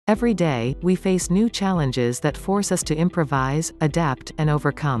Every day, we face new challenges that force us to improvise, adapt, and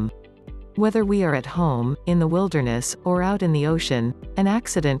overcome. Whether we are at home, in the wilderness, or out in the ocean, an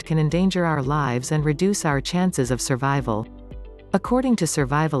accident can endanger our lives and reduce our chances of survival. According to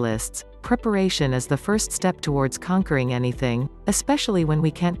survivalists, preparation is the first step towards conquering anything, especially when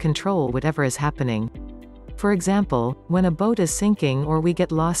we can't control whatever is happening. For example, when a boat is sinking or we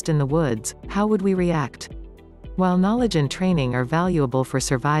get lost in the woods, how would we react? While knowledge and training are valuable for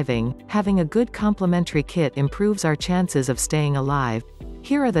surviving, having a good complementary kit improves our chances of staying alive.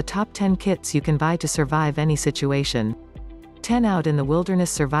 Here are the top 10 kits you can buy to survive any situation. 10 Out in the Wilderness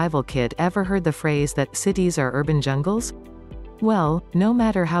Survival Kit. Ever heard the phrase that cities are urban jungles? Well, no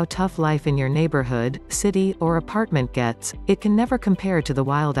matter how tough life in your neighborhood, city, or apartment gets, it can never compare to the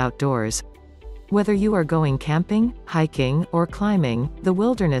wild outdoors. Whether you are going camping, hiking, or climbing, the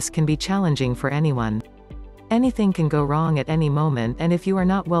wilderness can be challenging for anyone. Anything can go wrong at any moment, and if you are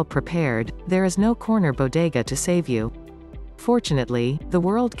not well prepared, there is no corner bodega to save you. Fortunately, the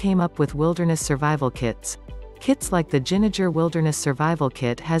world came up with wilderness survival kits. Kits like the Gininger Wilderness Survival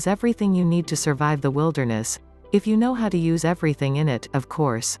Kit has everything you need to survive the wilderness, if you know how to use everything in it, of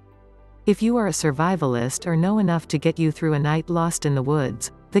course. If you are a survivalist or know enough to get you through a night lost in the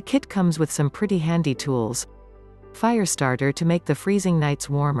woods, the kit comes with some pretty handy tools. Fire starter to make the freezing nights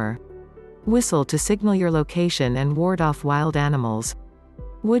warmer. Whistle to signal your location and ward off wild animals.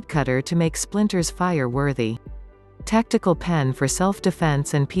 Woodcutter to make splinters fire-worthy. Tactical pen for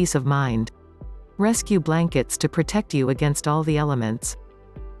self-defense and peace of mind. Rescue blankets to protect you against all the elements.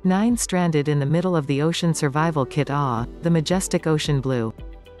 9 Stranded in the Middle of the Ocean Survival Kit. The majestic ocean blue.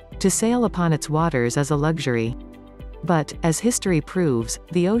 To sail upon its waters is a luxury. But, as history proves,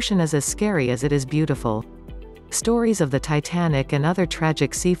 the ocean is as scary as it is beautiful. Stories of the Titanic and other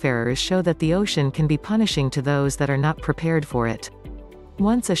tragic seafarers show that the ocean can be punishing to those that are not prepared for it.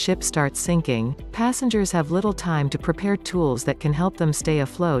 Once a ship starts sinking, passengers have little time to prepare tools that can help them stay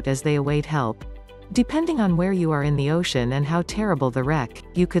afloat as they await help. Depending on where you are in the ocean and how terrible the wreck,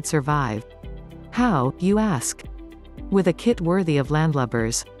 you could survive. How, you ask? With a kit worthy of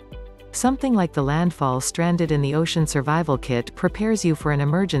landlubbers. Something like the Landfall Stranded in the Ocean Survival Kit prepares you for an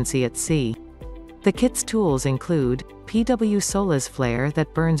emergency at sea. The kit's tools include PW Solas flare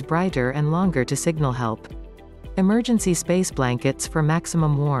that burns brighter and longer to signal help. Emergency space blankets for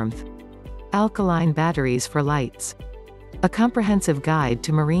maximum warmth. Alkaline batteries for lights. A comprehensive guide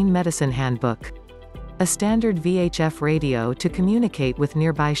to marine medicine handbook. A standard VHF radio to communicate with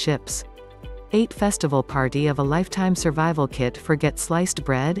nearby ships. 8 Festival Party of a Lifetime Survival Kit for Get Sliced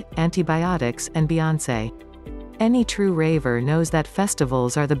Bread, Antibiotics, and Beyoncé. Any true raver knows that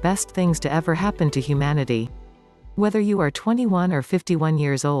festivals are the best things to ever happen to humanity. Whether you are 21 or 51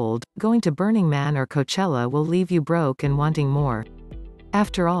 years old, going to Burning Man or Coachella will leave you broke and wanting more.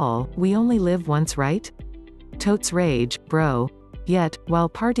 After all, we only live once, right? Totes rage, bro. Yet, while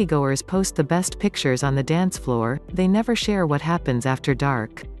partygoers post the best pictures on the dance floor, they never share what happens after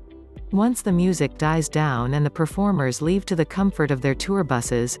dark. Once the music dies down and the performers leave to the comfort of their tour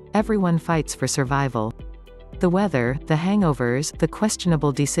buses, everyone fights for survival. The weather, the hangovers, the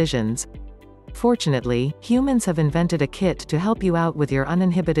questionable decisions. Fortunately, humans have invented a kit to help you out with your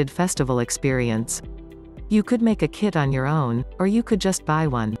uninhibited festival experience. You could make a kit on your own, or you could just buy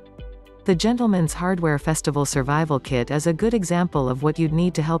one. The Gentleman's Hardware Festival Survival Kit is a good example of what you'd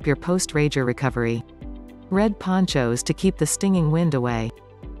need to help your post-rager recovery. Red ponchos to keep the stinging wind away.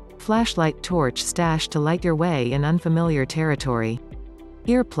 Flashlight torch stash to light your way in unfamiliar territory.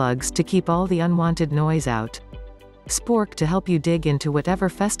 Earplugs to keep all the unwanted noise out. Spork to help you dig into whatever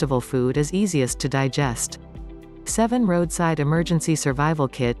festival food is easiest to digest. 7 Roadside Emergency Survival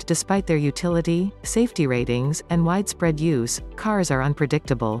Kit. Despite their utility, safety ratings, and widespread use, cars are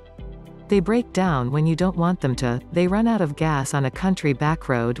unpredictable. They break down when you don't want them to, they run out of gas on a country back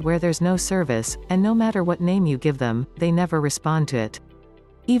road where there's no service, and no matter what name you give them, they never respond to it.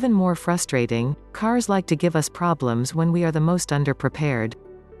 Even more frustrating, cars like to give us problems when we are the most underprepared.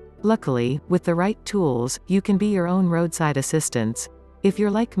 Luckily, with the right tools, you can be your own roadside assistants. If you're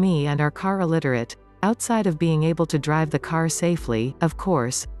like me and are car illiterate, outside of being able to drive the car safely, of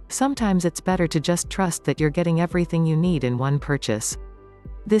course, sometimes it's better to just trust that you're getting everything you need in one purchase.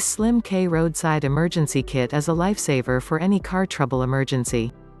 This Slim K Roadside Emergency Kit is a lifesaver for any car trouble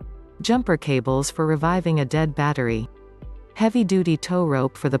emergency. Jumper cables for reviving a dead battery. Heavy-duty tow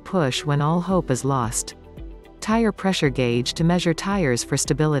rope for the push when all hope is lost. Tire pressure gauge to measure tires for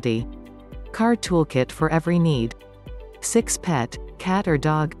stability. Car toolkit for every need. 6 Pet, cat or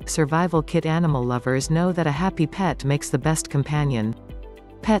dog, survival kit. Animal lovers know that a happy pet makes the best companion.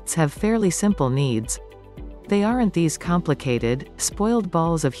 Pets have fairly simple needs. They aren't these complicated, spoiled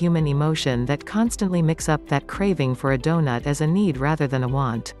balls of human emotion that constantly mix up that craving for a donut as a need rather than a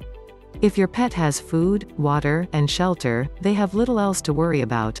want. If your pet has food, water, and shelter, they have little else to worry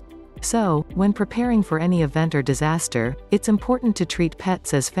about. So, when preparing for any event or disaster, it's important to treat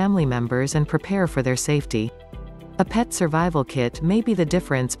pets as family members and prepare for their safety. A pet survival kit may be the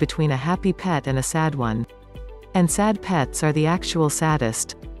difference between a happy pet and a sad one. And sad pets are the actual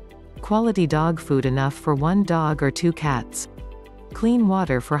saddest. Quality dog food enough for 1 dog or 2 cats. Clean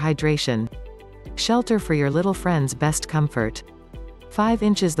water for hydration. Shelter for your little friend's best comfort. 5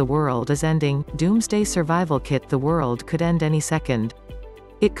 inches the world is ending, doomsday survival kit the world could end any second.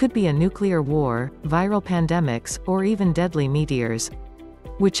 It could be a nuclear war, viral pandemics, or even deadly meteors.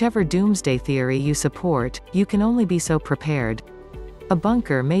 Whichever doomsday theory you support, you can only be so prepared. A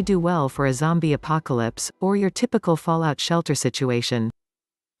bunker may do well for a zombie apocalypse, or your typical fallout shelter situation.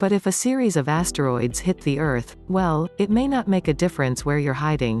 But if a series of asteroids hit the Earth, well, it may not make a difference where you're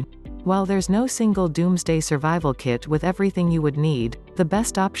hiding. While there's no single doomsday survival kit with everything you would need, the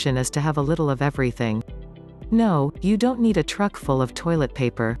best option is to have a little of everything. No, you don't need a truck full of toilet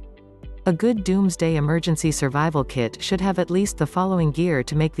paper. A good doomsday emergency survival kit should have at least the following gear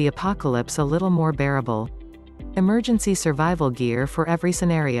to make the apocalypse a little more bearable. Emergency survival gear for every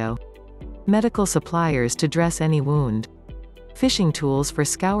scenario. Medical supplies to dress any wound. Fishing tools for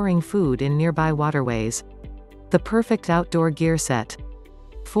scouring food in nearby waterways. The perfect outdoor gear set.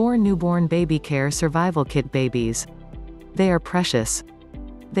 4 newborn baby care survival kit babies. They are precious.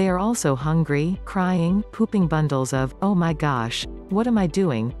 They are also hungry, crying, pooping bundles of, oh my gosh, what am I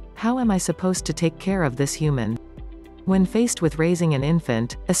doing? How am I supposed to take care of this human? When faced with raising an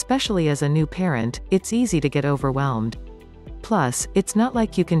infant, especially as a new parent, it's easy to get overwhelmed. Plus, it's not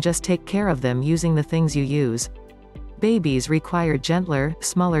like you can just take care of them using the things you use. Babies require gentler,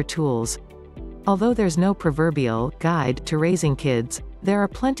 smaller tools. Although there's no proverbial guide to raising kids, there are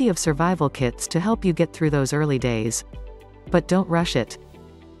plenty of survival kits to help you get through those early days. But don't rush it.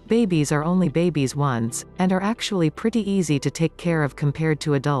 Babies are only babies once, and are actually pretty easy to take care of compared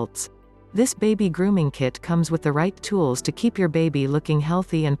to adults. This baby grooming kit comes with the right tools to keep your baby looking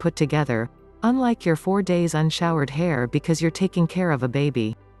healthy and put together, unlike your 4 days unshowered hair because you're taking care of a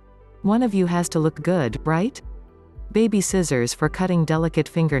baby. One of you has to look good, right? Baby scissors for cutting delicate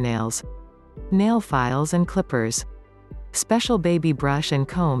fingernails. Nail files and clippers. Special baby brush and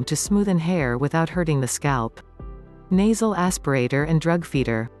comb to smoothen hair without hurting the scalp. Nasal aspirator and drug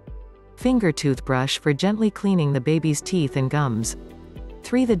feeder. Finger toothbrush for gently cleaning the baby's teeth and gums.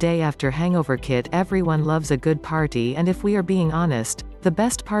 3 The day after hangover kit. Everyone loves a good party, and if we are being honest, the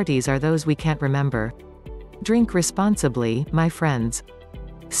best parties are those we can't remember. Drink responsibly, my friends.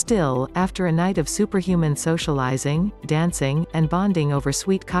 Still, after a night of superhuman socializing, dancing, and bonding over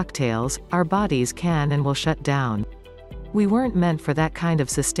sweet cocktails, our bodies can and will shut down. We weren't meant for that kind of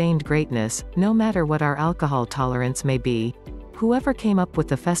sustained greatness, no matter what our alcohol tolerance may be. Whoever came up with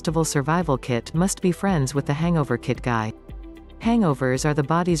the festival survival kit must be friends with the hangover kit guy. Hangovers are the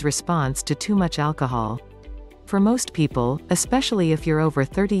body's response to too much alcohol. For most people, especially if you're over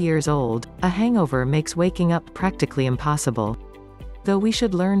 30 years old, a hangover makes waking up practically impossible. Though we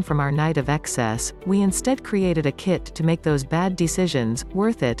should learn from our night of excess, we instead created a kit to make those bad decisions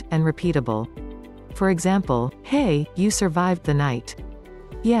worth it and repeatable. For example, hey, you survived the night.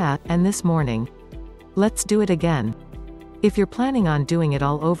 Yeah, and this morning. Let's do it again. If you're planning on doing it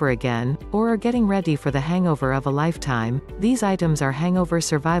all over again, or are getting ready for the hangover of a lifetime, these items are hangover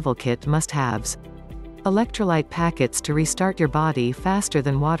survival kit must-haves. Electrolyte packets to restart your body faster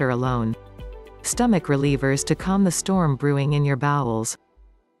than water alone. Stomach relievers to calm the storm brewing in your bowels.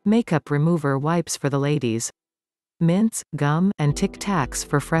 Makeup remover wipes for the ladies. Mints, gum, and Tic Tacs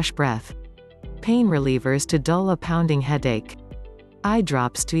for fresh breath. Pain relievers to dull a pounding headache. Eye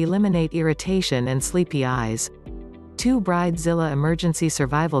drops to eliminate irritation and sleepy eyes. 2 Bridezilla emergency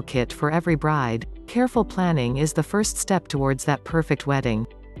survival kit for every bride. Careful planning is the first step towards that perfect wedding.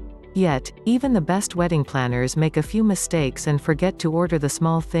 Yet, even the best wedding planners make a few mistakes and forget to order the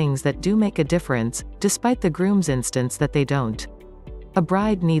small things that do make a difference, despite the groom's instance that they don't. A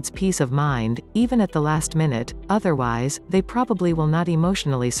bride needs peace of mind, even at the last minute, otherwise, they probably will not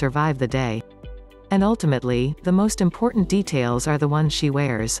emotionally survive the day. And ultimately, the most important details are the ones she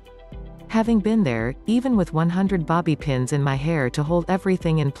wears. Having been there, even with 100 bobby pins in my hair to hold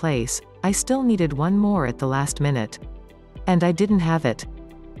everything in place, I still needed one more at the last minute. And I didn't have it.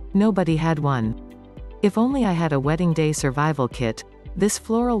 Nobody had one. If only I had a wedding day survival kit. This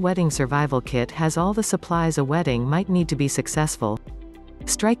floral wedding survival kit has all the supplies a wedding might need to be successful.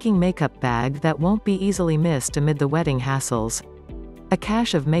 Striking makeup bag that won't be easily missed amid the wedding hassles. A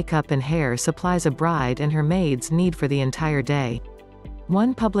cache of makeup and hair supplies a bride and her maids need for the entire day.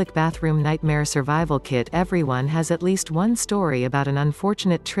 One public bathroom nightmare survival kit. Everyone has at least one story about an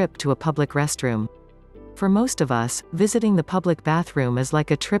unfortunate trip to a public restroom. For most of us, visiting the public bathroom is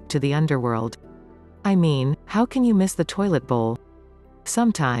like a trip to the underworld. I mean, how can you miss the toilet bowl?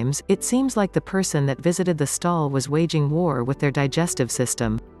 Sometimes, it seems like the person that visited the stall was waging war with their digestive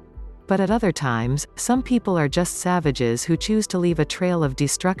system. But at other times, some people are just savages who choose to leave a trail of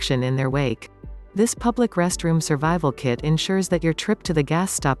destruction in their wake. This public restroom survival kit ensures that your trip to the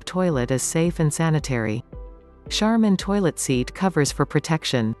gas stop toilet is safe and sanitary. Charmin toilet seat covers for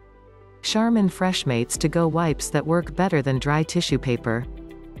protection. Charmin Freshmates to-go wipes that work better than dry tissue paper.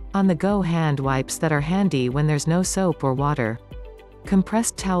 On-the-go hand wipes that are handy when there's no soap or water.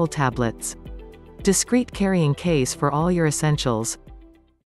 Compressed towel tablets. Discreet carrying case for all your essentials.